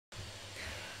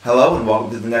Hello and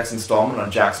welcome to the next installment on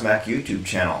Jack's Mac YouTube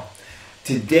channel.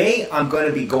 Today I'm going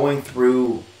to be going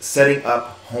through setting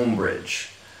up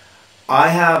Homebridge. I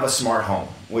have a smart home,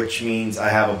 which means I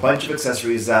have a bunch of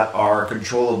accessories that are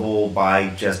controllable by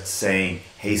just saying,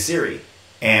 "Hey Siri,"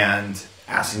 and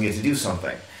asking it to do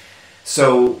something.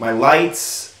 So my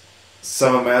lights,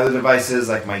 some of my other devices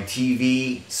like my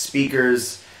TV,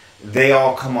 speakers, they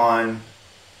all come on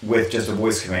with just a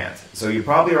voice command. So you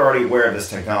probably are already aware of this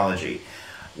technology.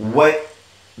 What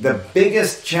the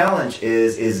biggest challenge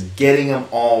is getting them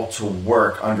all to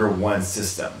work under one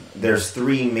system. There's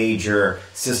three major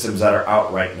systems that are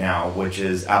out right now, which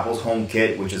is Apple's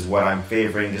HomeKit, which is what I'm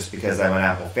favoring just because I'm an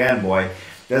Apple fanboy.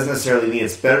 Doesn't necessarily mean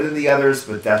it's better than the others,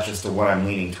 but that's just the one I'm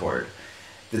leaning toward.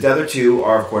 The other two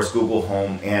are, of course, Google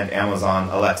Home and Amazon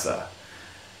Alexa.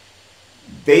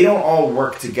 They don't all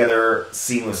work together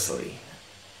seamlessly,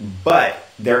 but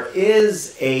there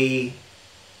is a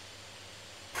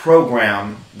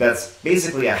program that's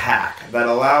basically a hack that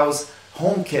allows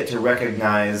HomeKit to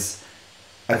recognize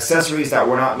accessories that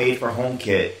were not made for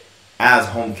HomeKit as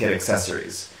HomeKit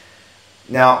accessories.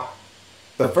 Now,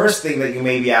 the first thing that you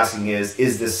may be asking is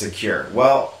this secure?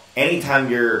 Well, anytime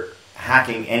you're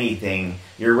hacking anything,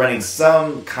 you're running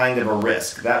some kind of a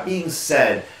risk. That being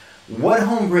said, what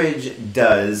Homebridge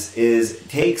does is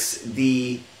takes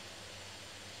the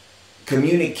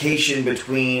communication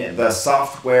between the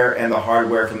software and the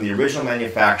hardware from the original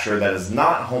manufacturer that is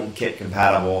not HomeKit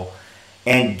compatible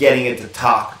and getting it to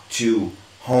talk to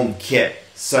HomeKit.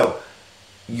 So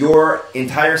your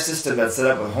entire system that's set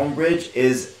up with Homebridge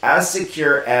is as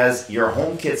secure as your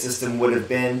HomeKit system would have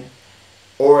been,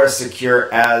 or as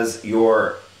secure as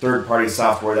your third-party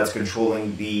software that's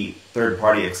controlling the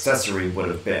third-party accessory would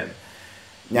have been.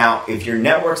 Now, if your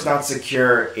network's not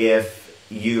secure, if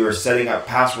you're setting up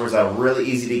passwords that are really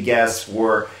easy to guess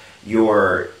for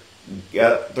your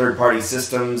third-party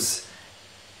systems,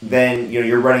 then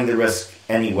you're running the risk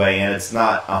anyway, and it's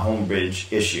not a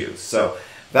Homebridge issue. So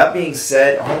that being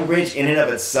said, Homebridge in and of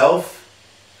itself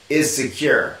is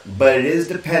secure, but it is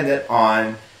dependent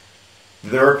on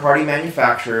third-party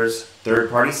manufacturers,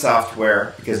 third-party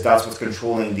software, because that's what's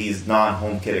controlling these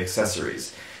non-HomeKit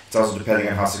accessories. It's also depending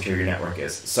on how secure your network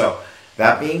is. So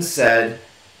that being said,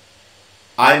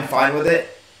 I'm fine with it.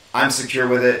 I'm secure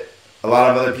with it. A lot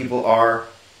of other people are,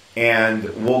 and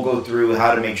we'll go through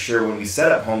how to make sure when we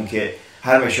set up HomeKit,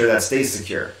 how to make sure that stays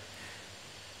secure.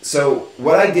 So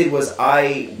what I did was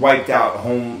I wiped out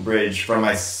Homebridge from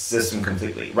my system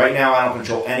completely. Right now I don't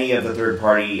control any of the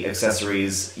third-party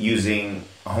accessories using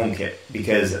HomeKit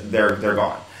because they're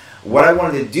gone. What I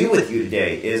wanted to do with you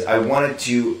today is I wanted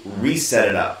to reset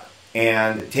it up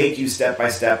and take you step by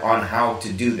step on how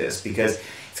to do this, because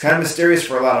it's kind of mysterious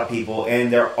for a lot of people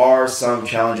and there are some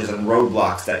challenges and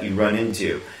roadblocks that you run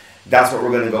into. That's what we're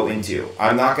going to go into.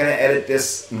 I'm not going to edit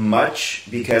this much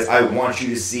because I want you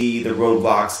to see the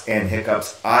roadblocks and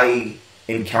hiccups I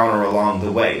encounter along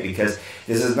the way, because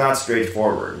this is not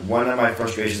straightforward. One of my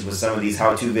frustrations with some of these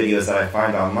how-to videos that I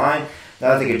find online,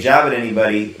 not to take a jab at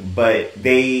anybody, but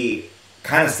they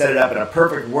kind of set it up in a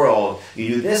perfect world. You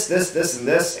do this, this, this, and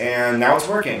this, and now it's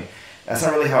working. That's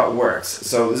not really how it works.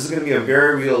 So this is going to be a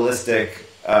very realistic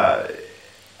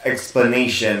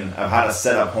explanation of how to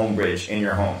set up Homebridge in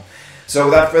your home. So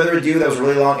without further ado, that was a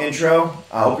really long intro.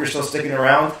 I hope you're still sticking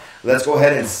around. Let's go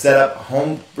ahead and set up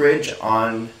Homebridge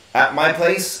at my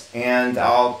place, and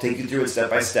I'll take you through it step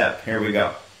by step. Here we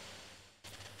go.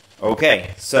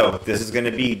 Okay, so this is going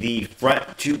to be the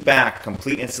front to back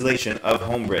complete installation of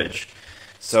Homebridge.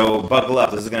 So buckle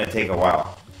up, this is going to take a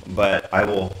while, but I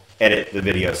will edit the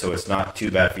video so it's not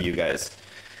too bad for you guys.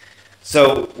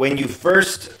 So when you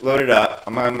first load it up,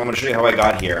 I'm going to show you how I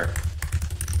got here.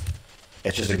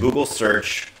 It's just a Google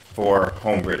search for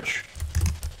Homebridge.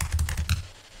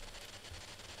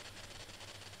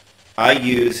 I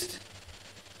used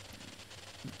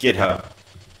GitHub,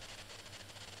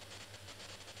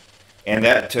 and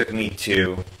that took me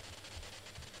to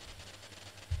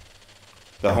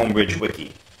the Homebridge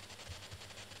wiki.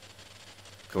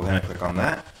 Go ahead and click on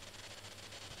that.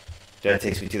 That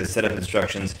takes me to the setup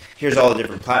instructions. Here's all the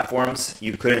different platforms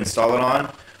you could install it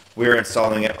on. We're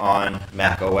installing it on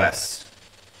Mac OS.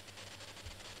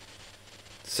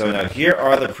 So now here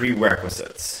are the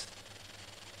prerequisites.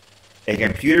 A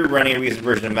computer running a recent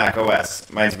version of Mac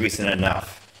OS. Mine's recent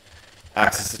enough.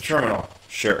 Access the terminal.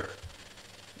 Sure.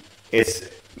 It's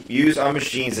used on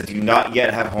machines that do not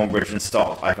yet have Homebridge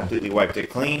installed. I completely wiped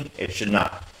it clean. It should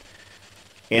not.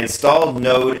 Install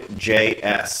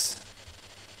Node.js.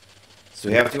 So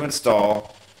we have to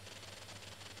install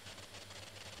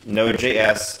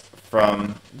Node.js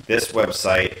from this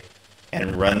website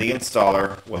and run the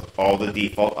installer with all the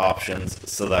default options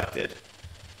selected.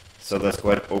 So let's go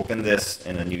ahead and open this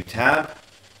in a new tab.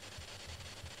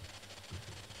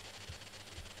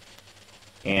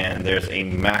 And there's a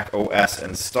Mac OS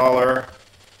installer.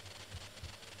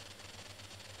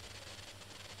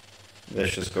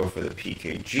 Let's just go for the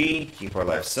PKG, keep our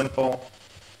life simple,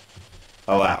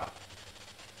 allow.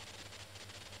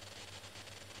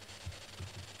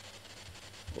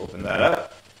 Open that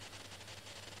up.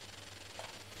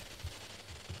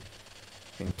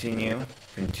 Continue,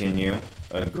 continue,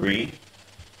 agree.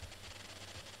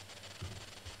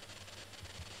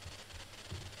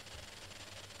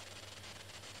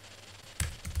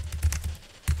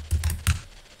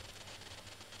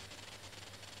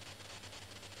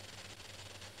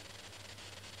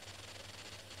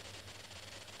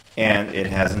 And it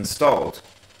has installed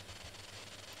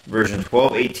version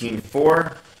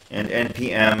 12.18.4 and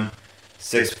npm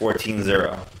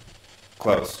 6.14.0.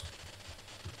 Close.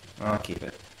 I'll keep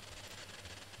it.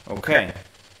 Okay.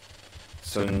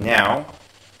 So now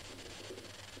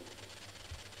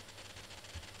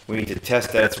we need to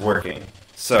test that it's working.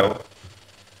 So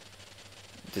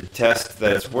to test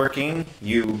that it's working,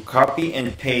 you copy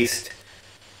and paste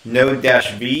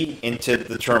node-v into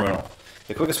the terminal.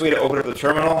 The quickest way to open up the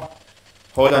terminal,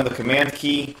 hold down the command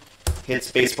key, hit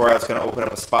spacebar, that's going to open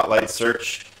up a spotlight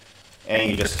search, and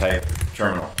you just type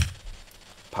terminal.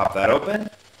 Pop that open,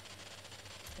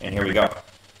 and here we go.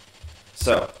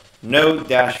 So,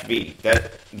 node-v,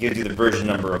 that gives you the version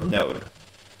number of node.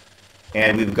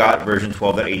 And we've got version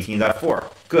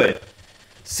 12.18.4. Good.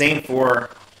 Same for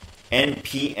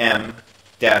npm-v.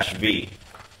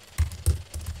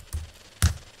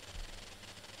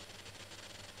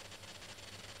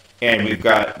 And we've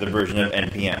got the version of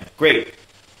npm. Great.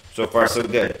 So far, so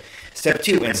good. Step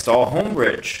 2, install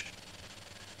Homebridge.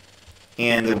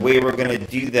 And the way we're going to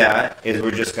do that is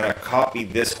we're just going to copy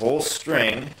this whole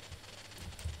string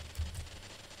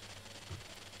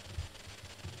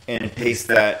and paste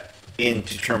that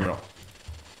into terminal.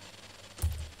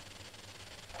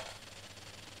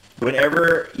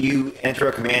 Whenever you enter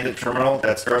a command in terminal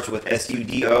that starts with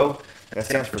sudo, that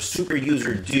stands for super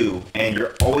user do, and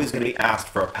you're always going to be asked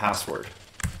for a password.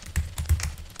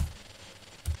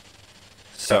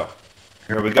 So,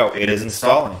 here we go. It is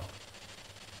installing.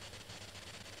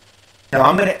 Now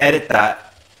I'm going to edit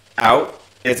that out.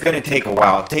 It's going to take a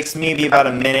while. It takes maybe about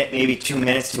a minute, maybe 2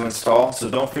 minutes to install, so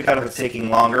don't freak out if it's taking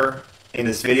longer. In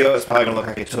this video, it's probably going to look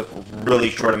like it took a really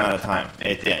short amount of time.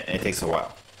 It didn't. It takes a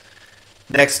while.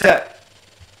 Next step.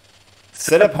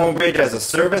 Set up Homebridge as a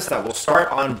service that will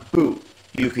start on boot.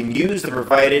 You can use the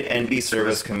provided nb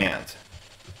service command.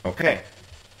 Okay,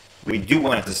 we do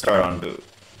want it to start on boot,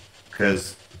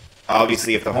 because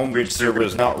obviously if the Homebridge server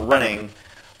is not running,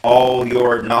 all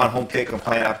your non-HomeKit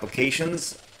compliant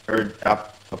applications or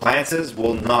appliances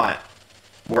will not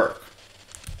work.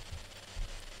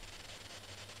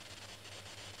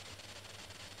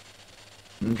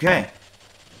 Okay,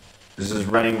 this is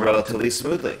running relatively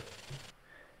smoothly.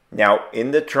 Now,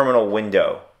 in the terminal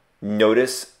window,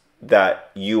 notice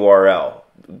that URL,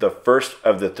 the first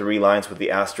of the 3 lines with the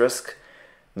asterisk.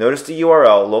 Notice the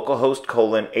URL, localhost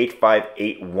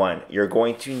 :8581. You're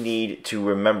going to need to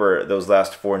remember those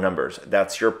last 4 numbers.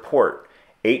 That's your port,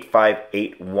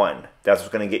 8581. That's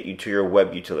what's going to get you to your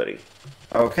web utility.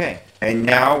 Okay, and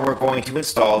now we're going to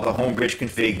install the Homebridge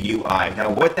config UI. Now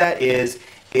what that is,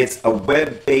 it's a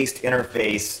web-based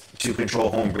interface to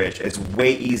control Homebridge. It's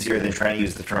way easier than trying to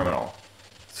use the terminal.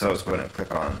 So let's go ahead and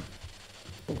click on,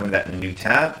 open that in a new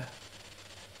tab.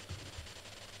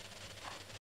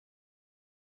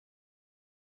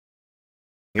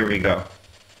 Here we go.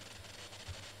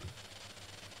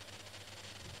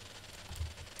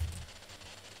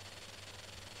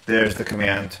 There's the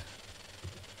command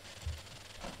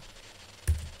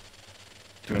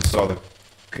to install the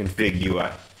config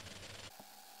UI.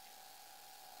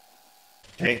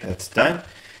 Okay, that's done. It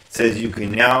says you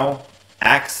can now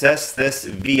access this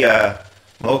via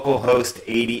localhost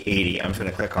 8080. I'm just going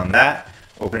to click on that,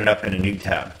 open it up in a new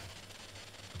tab.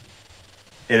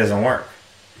 It doesn't work.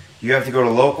 You have to go to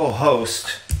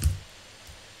localhost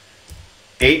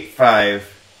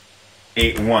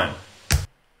 8581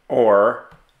 or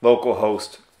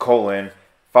localhost :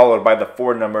 followed by the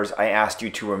 4 numbers I asked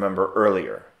you to remember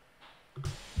earlier.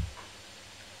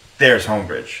 There's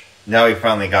Homebridge. Now we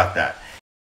finally got that.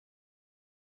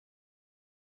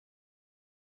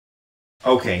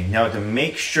 Okay, now to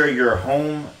make sure your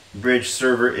Homebridge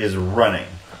server is running,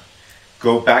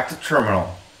 go back to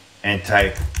terminal and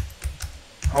type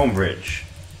Homebridge.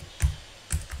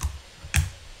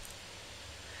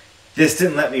 This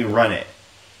didn't let me run it.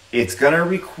 it's going to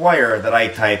require that I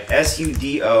type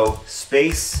sudo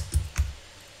space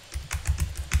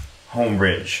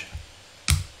Homebridge.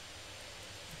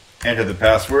 Enter the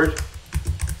password,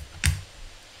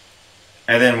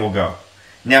 and then we'll go.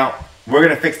 Now, we're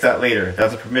going to fix that later.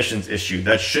 That's a permissions issue.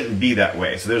 That shouldn't be that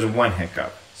way. So there's one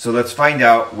hiccup. So let's find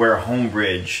out where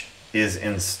Homebridge is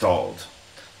installed.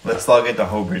 Let's log into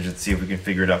Homebridge and see if we can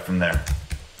figure it out from there.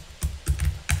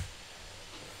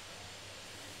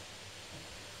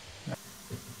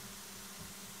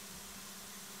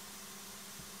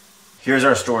 Here's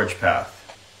our storage path.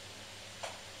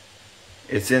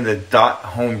 It's in the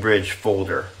 .homebridge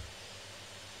folder.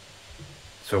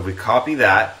 So if we copy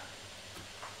that,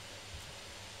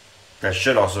 that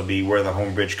should also be where the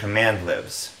Homebridge command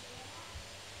lives.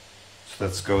 So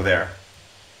let's go there.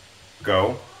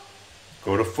 Go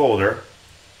to folder,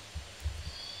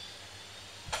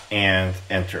 and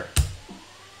enter.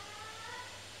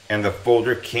 And the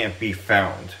folder can't be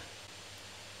found.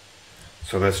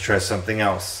 So let's try something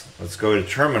else. Let's go to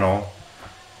terminal,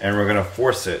 and we're going to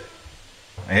force it.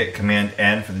 I hit Command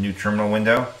N for the new terminal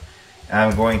window. And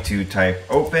I'm going to type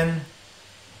open,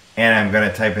 and I'm going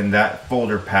to type in that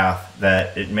folder path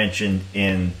that it mentioned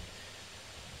in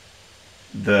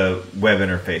the web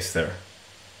interface there.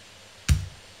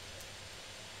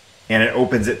 And it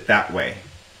opens it that way.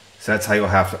 So that's how you'll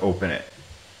have to open it.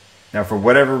 Now, for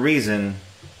whatever reason,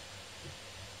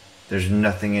 there's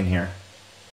nothing in here.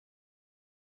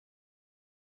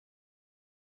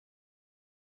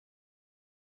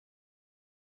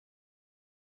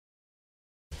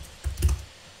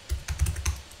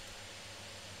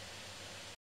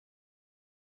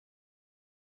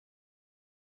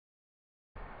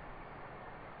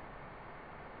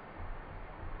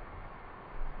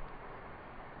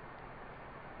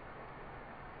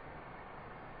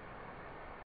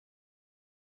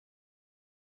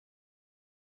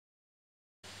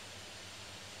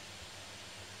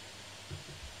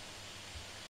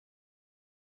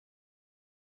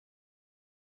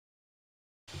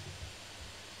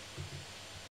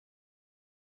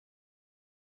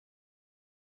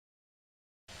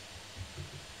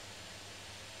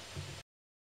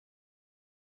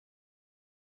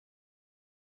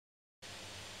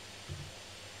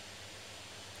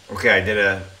 Okay, I did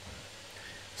a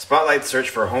spotlight search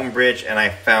for Homebridge and I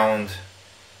found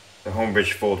the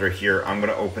Homebridge folder here. I'm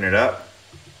going to open it up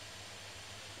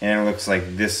and it looks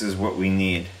like this is what we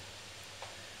need.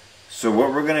 So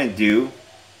what we're going to do,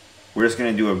 we're just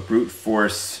going to do a brute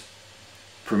force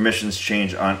permissions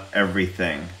change on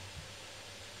everything.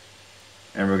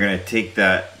 And we're going to take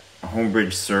that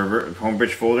Homebridge server,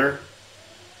 Homebridge folder,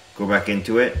 go back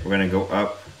into it. We're going to go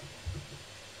up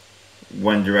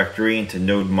one directory into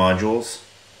node modules,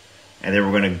 and then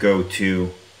we're going to go to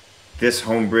this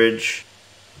Homebridge,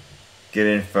 get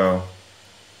info,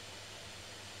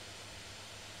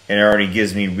 and it already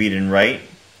gives me read and write,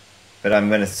 but I'm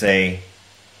going to say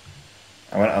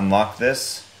I want to unlock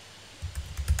this,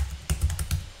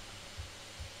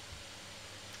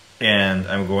 and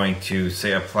I'm going to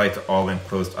say apply to all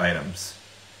enclosed items.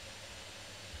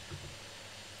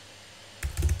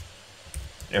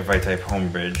 If I type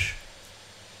Homebridge,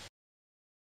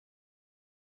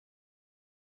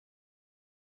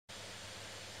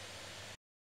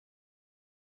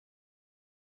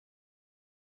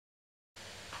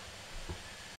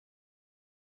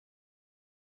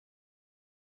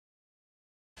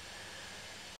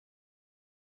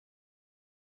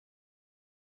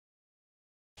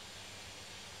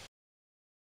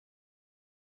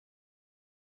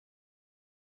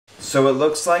 so it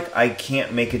looks like I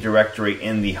can't make a directory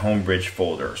in the Homebridge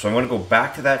folder. So I'm going to go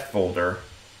back to that folder,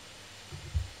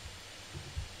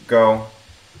 go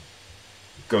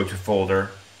to folder.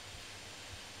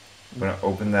 I'm going to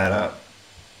open that up.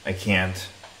 I can't.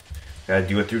 Gotta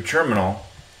do it through terminal.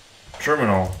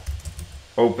 Terminal,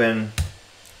 open,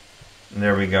 and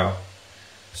there we go.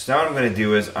 So now what I'm going to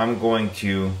do is I'm going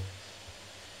to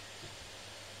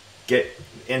get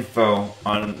info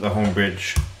on the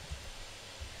Homebridge.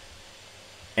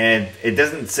 And it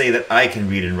doesn't say that I can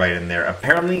read and write in there.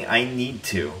 Apparently I need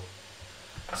to.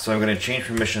 So I'm going to change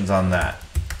permissions on that.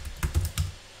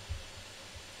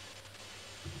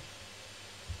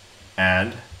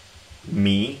 Add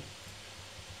me,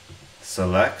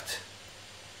 select,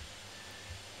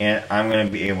 and I'm going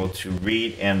to be able to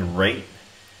read and write.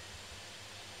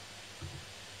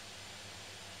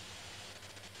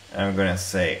 I'm going to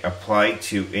say apply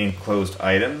to enclosed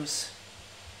items.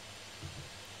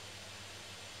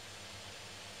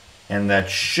 And that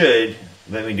should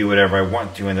let me do whatever I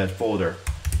want to in that folder.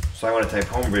 So I want to type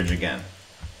Homebridge again.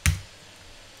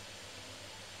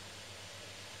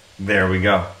 There we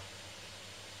go.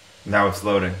 Now it's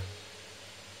loading.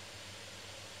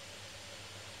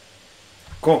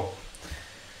 Cool.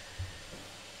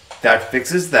 That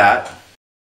fixes that.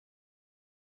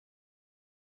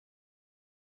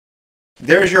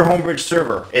 There's your Homebridge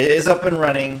server. It is up and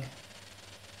running.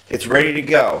 It's ready to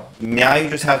go. Now you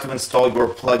just have to install your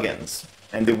plugins.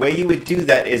 And the way you would do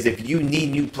that is if you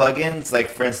need new plugins, like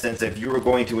for instance, if you were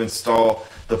going to install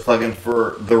the plugin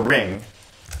for the Ring,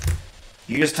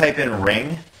 you just type in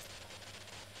Ring.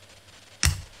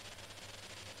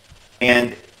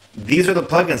 And these are the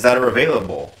plugins that are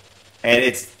available. And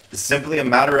it's simply a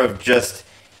matter of just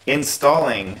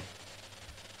installing.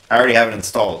 I already have it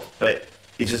installed, but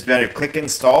it's just better to click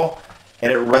install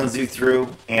and it runs you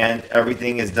through and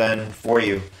everything is done for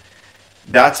you.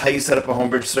 That's how you set up a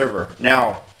Homebridge server.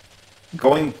 Now,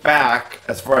 going back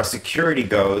as far as security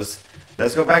goes,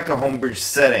 let's go back to Homebridge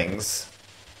settings,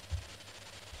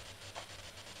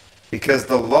 because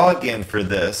the login for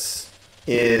this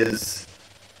is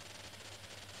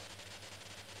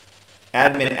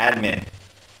admin.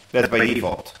 That's by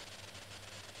default.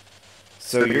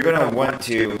 So you're going to want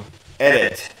to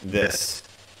edit this,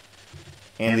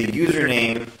 and the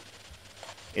username,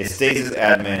 it stays as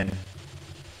admin.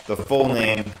 The full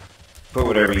name, put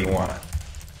whatever you want.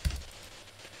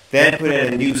 Then put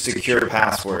in a new secure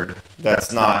password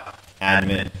that's not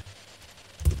admin.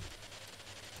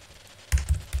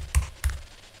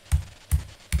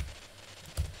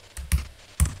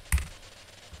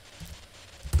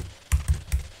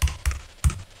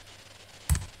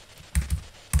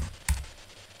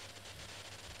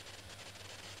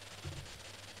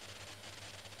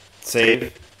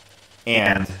 Save,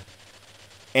 and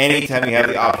anytime you have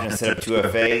the option to set up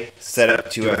 2FA, set up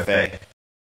 2FA.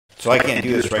 So I can't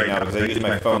do this right now because I use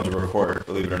my phone to record,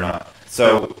 believe it or not.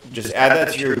 So just add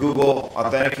that to your Google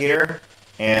Authenticator,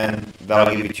 and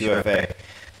that'll give you 2FA.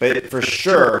 But for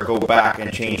sure, go back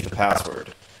and change the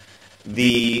password.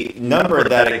 The number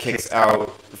that it kicks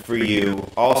out for you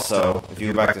also, if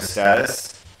you go back to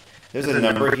status, there's a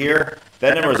number here.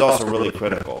 That number is also really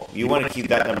critical. You want to keep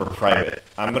that number private.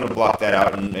 I'm going to block that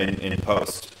out in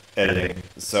post editing.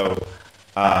 So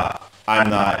I'm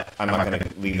not going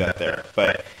to leave that there.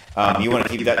 But you want to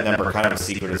keep that number kind of a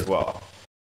secret as well.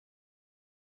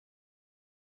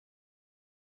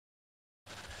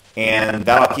 And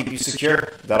that'll keep you secure.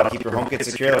 That'll keep your HomeKit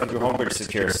secure. That'll keep your Homebridge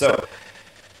secure. So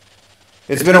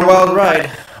it's been a wild ride.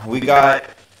 We got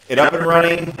it up and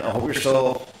running. I hope you're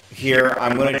still here.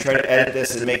 I'm going to try to edit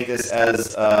this and make this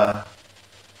as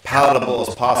palatable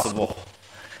as possible.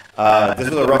 This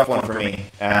was a rough one for me,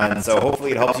 and so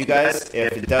hopefully it helps you guys.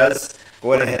 If it does,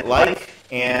 go ahead and hit like,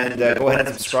 and go ahead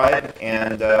and subscribe,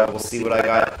 and we'll see what I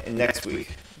got next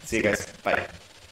week. See you guys. Bye.